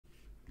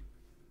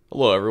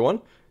Hello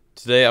everyone.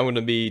 Today I'm going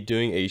to be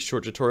doing a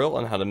short tutorial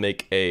on how to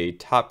make a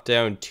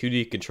top-down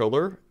 2D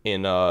controller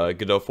in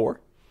Godot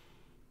 4.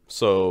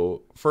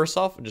 So first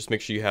off, just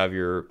make sure you have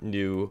your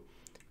new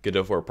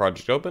Godot 4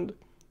 project opened,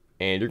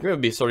 and you're going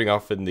to be starting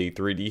off in the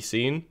 3D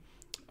scene.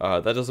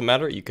 That doesn't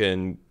matter, you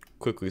can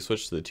quickly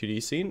switch to the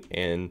 2D scene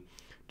and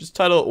just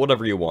title it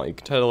whatever you want. You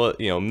can title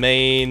it,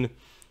 main,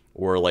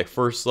 or like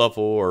first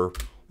level, or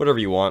whatever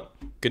you want.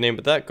 You can name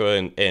it that. Go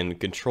ahead and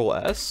Control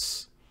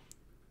S.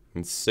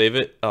 And save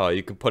it.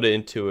 You can put it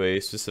into a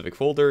specific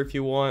folder if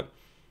you want.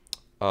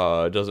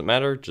 It doesn't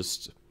matter,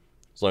 just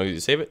as long as you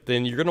save it.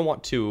 Then you're going to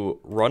want to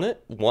run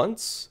it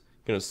once.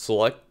 You're going to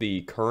select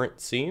the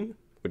current scene,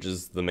 which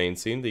is the main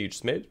scene that you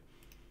just made.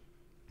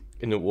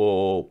 And it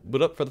will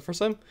boot up for the first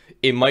time.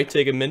 It might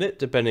take a minute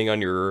depending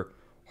on your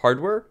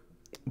hardware.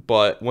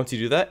 But once you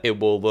do that,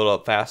 it will load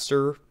up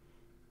faster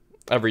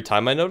every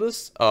time, I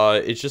notice.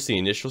 It's just the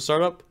initial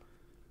startup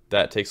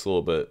that takes a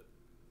little bit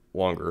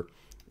longer.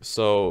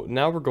 So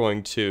now we're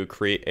going to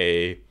create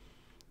a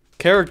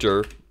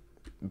character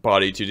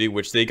body 2D,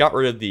 which they got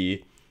rid of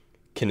the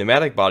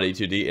kinematic body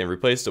 2D and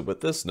replaced it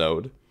with this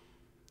node.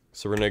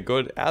 So we're going to go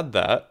ahead and add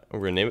that. We're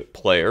going to name it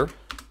player.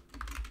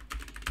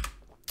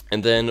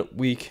 And then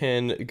we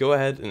can go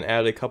ahead and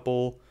add a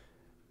couple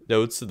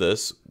nodes to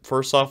this.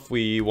 First off,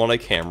 we want a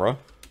camera,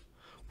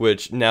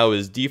 which now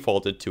is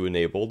defaulted to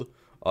enabled.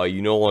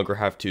 You no longer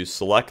have to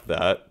select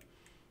that,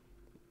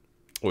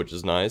 which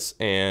is nice.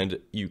 And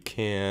you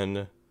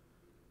can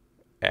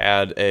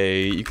add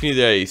you can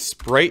either a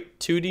Sprite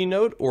 2D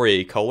node or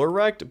a color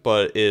rect,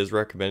 but it is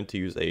recommended to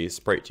use a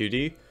Sprite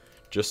 2D,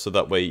 just so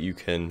that way you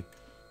can,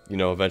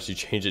 eventually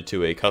change it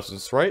to a custom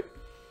sprite.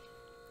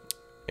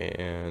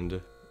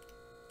 And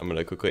I'm going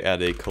to quickly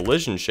add a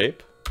collision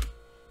shape.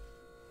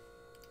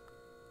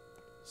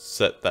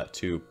 Set that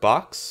to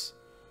box.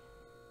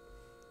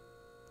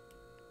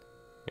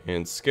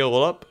 And scale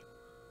it up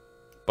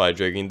by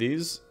dragging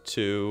these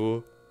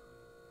to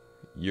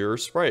your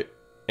sprite.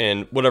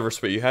 And whatever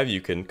sprite you have,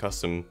 you can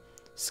custom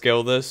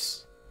scale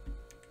this.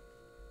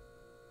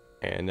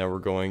 And now we're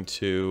going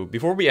to,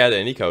 before we add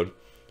any code,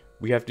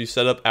 we have to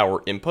set up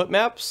our input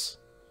maps.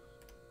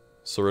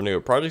 So we're going to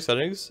go project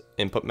settings,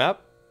 input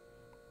map.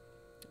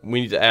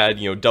 We need to add,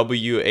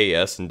 W, A,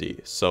 S, and D.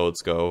 So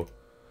let's go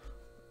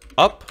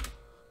up,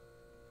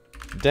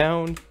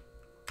 down,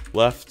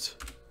 left,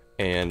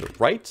 and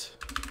right.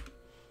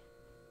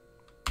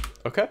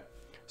 Okay.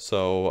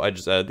 So I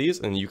just added these,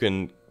 and you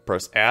can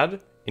press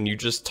add. And you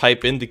just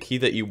type in the key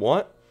that you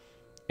want,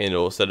 and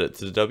it'll set it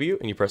to the W,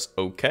 and you press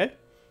OK. You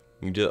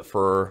can do that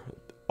for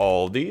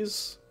all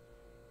these.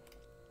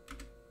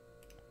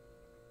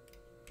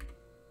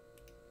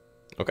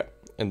 Okay,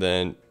 and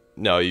then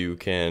now you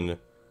can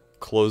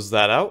close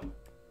that out.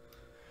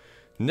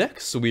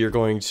 Next, we are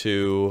going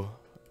to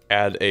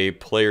add a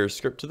player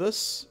script to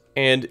this.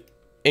 And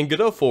in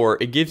Godot 4,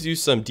 it gives you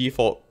some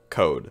default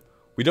code.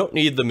 We don't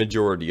need the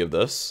majority of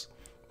this.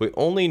 We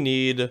only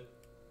need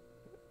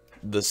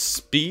the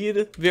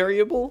speed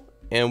variable,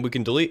 and we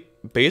can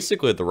delete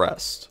basically the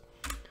rest.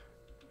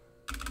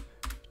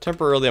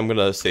 Temporarily, I'm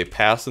gonna say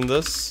pass in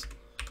this,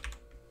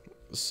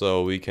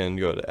 so we can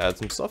go to add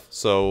some stuff.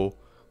 So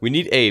we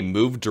need a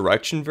move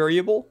direction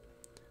variable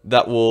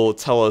that will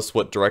tell us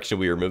what direction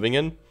we are moving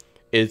in.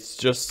 It's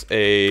just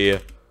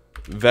a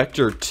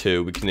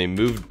vector2. We can name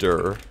move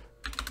dir.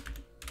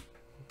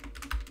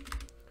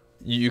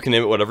 You can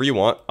name it whatever you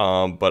want,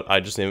 but I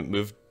just name it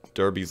move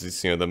dir because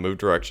it's the move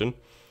direction.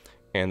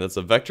 And that's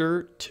a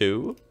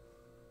vector2.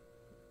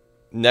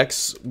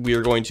 Next, we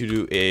are going to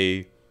do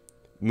a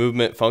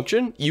movement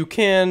function. You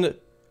can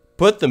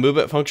put the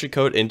movement function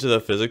code into the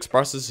physics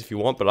process if you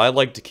want, but I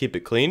like to keep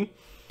it clean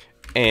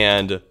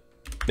and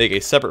make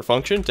a separate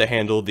function to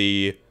handle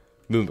the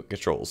movement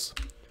controls.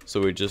 So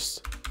we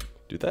just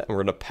do that, and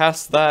we're going to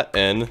pass that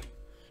in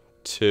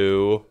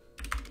to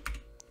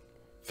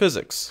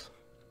physics,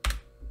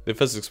 the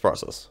physics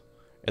process.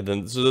 And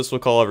then so this will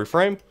call every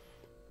frame.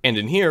 And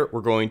in here, we're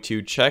going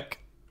to check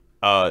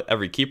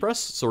every key press.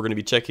 So we're going to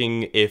be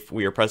checking if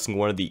we are pressing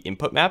one of the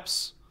input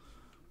maps.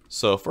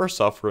 So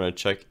first off, we're going to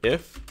check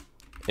if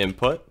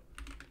input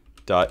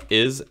dot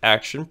is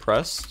action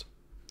pressed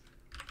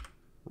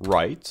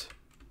right.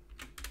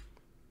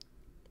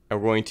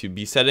 And we're going to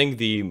be setting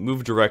the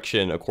move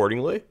direction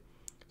accordingly.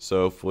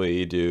 So if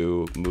we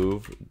do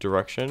move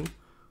direction,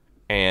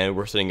 and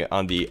we're setting it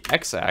on the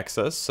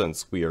x-axis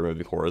since we are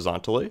moving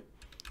horizontally,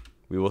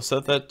 we will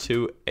set that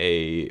to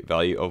a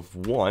value of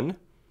 1.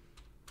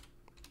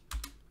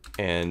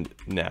 And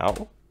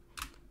now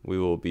we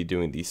will be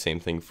doing the same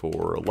thing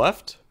for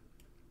left,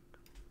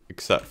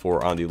 except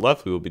for on the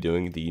left, we will be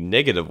doing the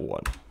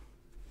 -1.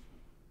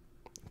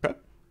 Okay.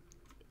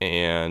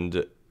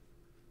 And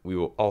we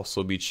will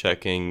also be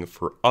checking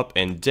for up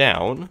and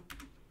down.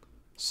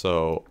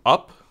 So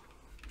up.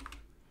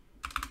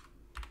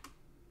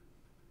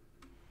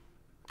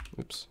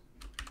 Oops.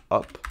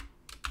 Up.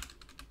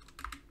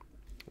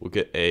 We'll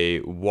get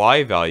a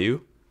y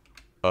value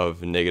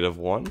of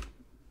 -1,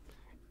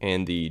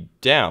 and the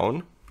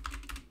down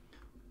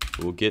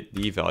we'll get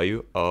the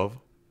value of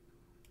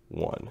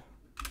 1.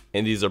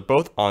 And these are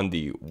both on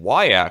the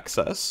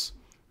y-axis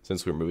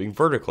since we're moving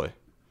vertically.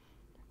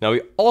 Now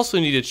we also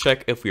need to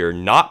check if we are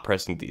not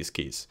pressing these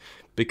keys,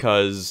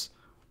 because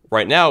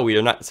right now we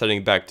are not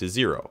setting back to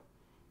 0.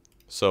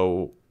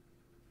 So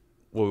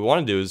what we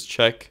want to do is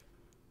check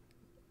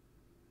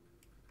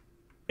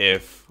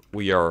if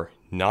we are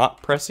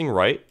not pressing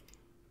right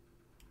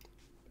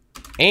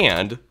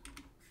and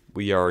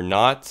we are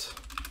not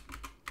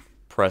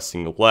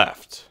pressing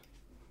left.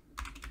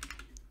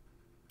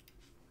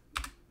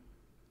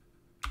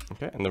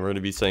 Okay, and then we're going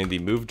to be setting the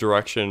move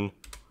direction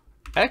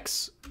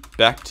X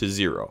back to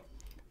 0.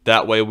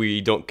 That way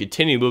we don't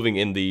continue moving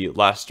in the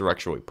last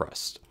direction we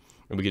pressed.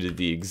 And we can do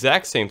the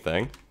exact same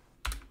thing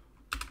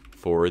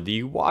for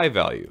the Y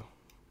value.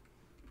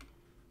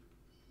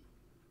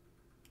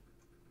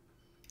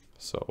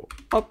 So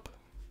up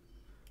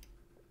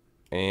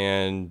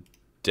and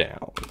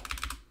down.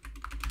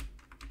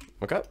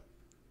 Okay.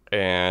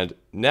 And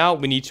now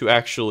we need to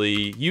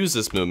actually use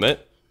this movement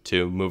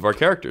to move our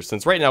character.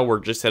 Since right now we're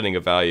just setting a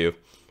value,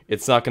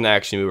 it's not going to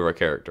actually move our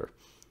character.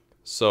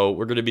 So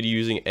we're going to be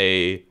using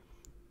a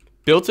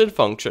built-in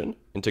function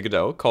into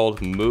Godot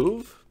called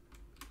move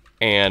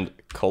and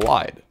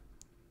collide.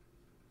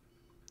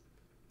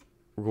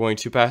 We're going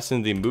to pass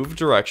in the move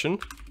direction,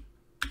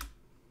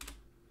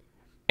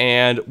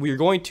 and we're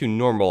going to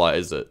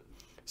normalize it.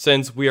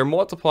 Since we are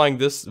multiplying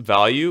this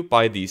value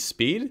by the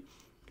speed,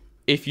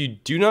 if you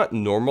do not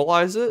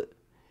normalize it,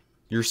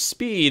 your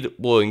speed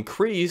will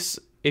increase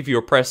if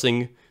you're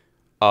pressing,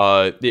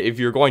 if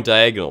you're going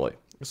diagonally.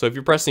 So if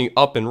you're pressing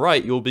up and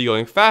right, you'll be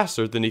going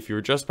faster than if you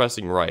were just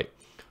pressing right.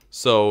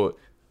 So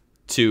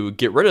to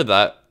get rid of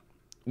that,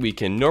 we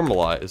can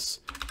normalize,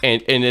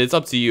 and it's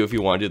up to you if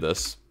you want to do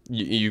this.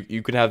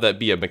 You can have that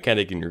be a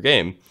mechanic in your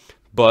game,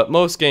 but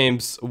most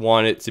games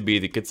want it to be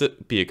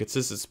a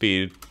consistent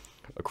speed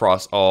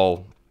across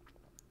all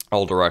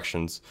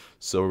directions.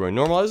 So we're going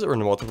to normalize it. We're going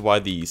to multiply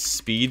the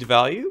speed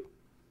value,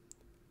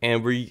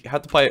 and we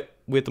have to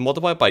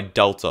multiply it by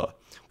delta,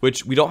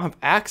 which we don't have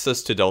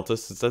access to delta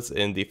since that's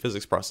in the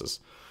physics process.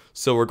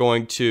 So we're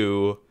going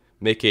to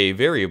make a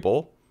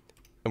variable,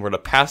 and we're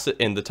going to pass it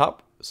in the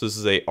top. So this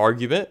is a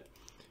argument,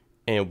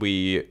 and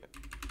we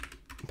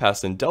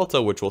pass in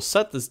delta, which will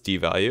set this d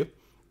value,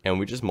 and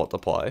we just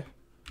multiply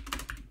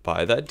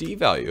by that d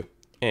value.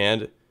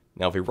 And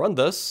now if we run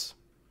this,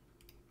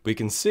 we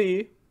can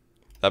see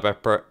that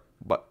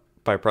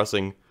by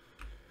pressing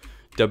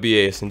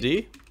WAS and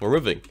D, we're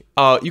moving.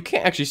 You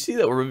can't actually see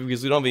that we're moving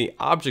because we don't have any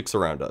objects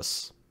around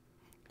us.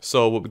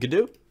 So what we can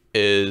do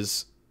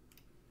is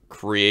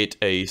create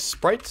a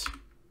sprite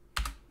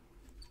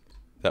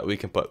that we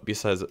can put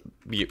besides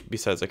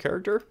a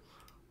character.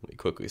 Let me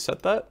quickly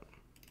set that.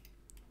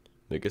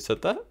 Make it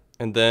set that.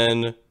 And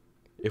then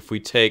if we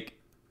take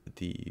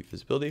the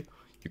visibility,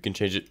 you can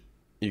change it.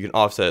 You can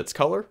offset its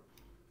color.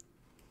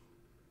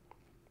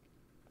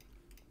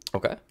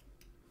 Okay.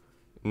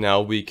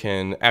 Now we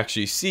can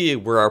actually see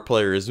where our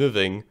player is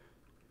moving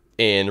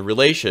in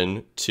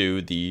relation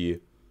to the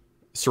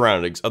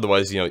surroundings.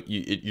 Otherwise, you're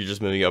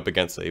just moving up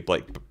against a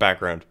blank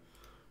background.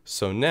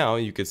 So now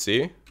you can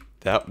see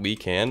that we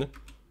can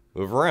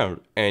move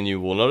around, and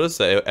you will notice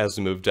that as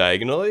we move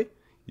diagonally,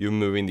 you're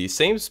moving the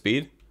same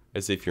speed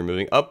as if you're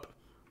moving up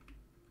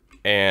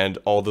and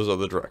all those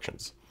other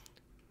directions.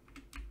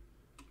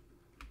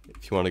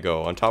 If you want to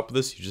go on top of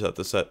this, you just have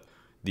to set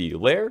the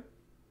layer,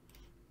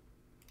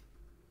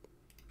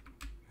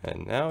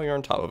 and now you're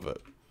on top of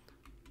it.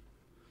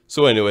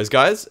 So anyways,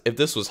 guys, if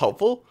this was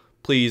helpful,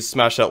 please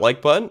smash that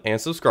like button and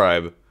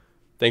subscribe.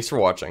 Thanks for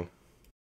watching.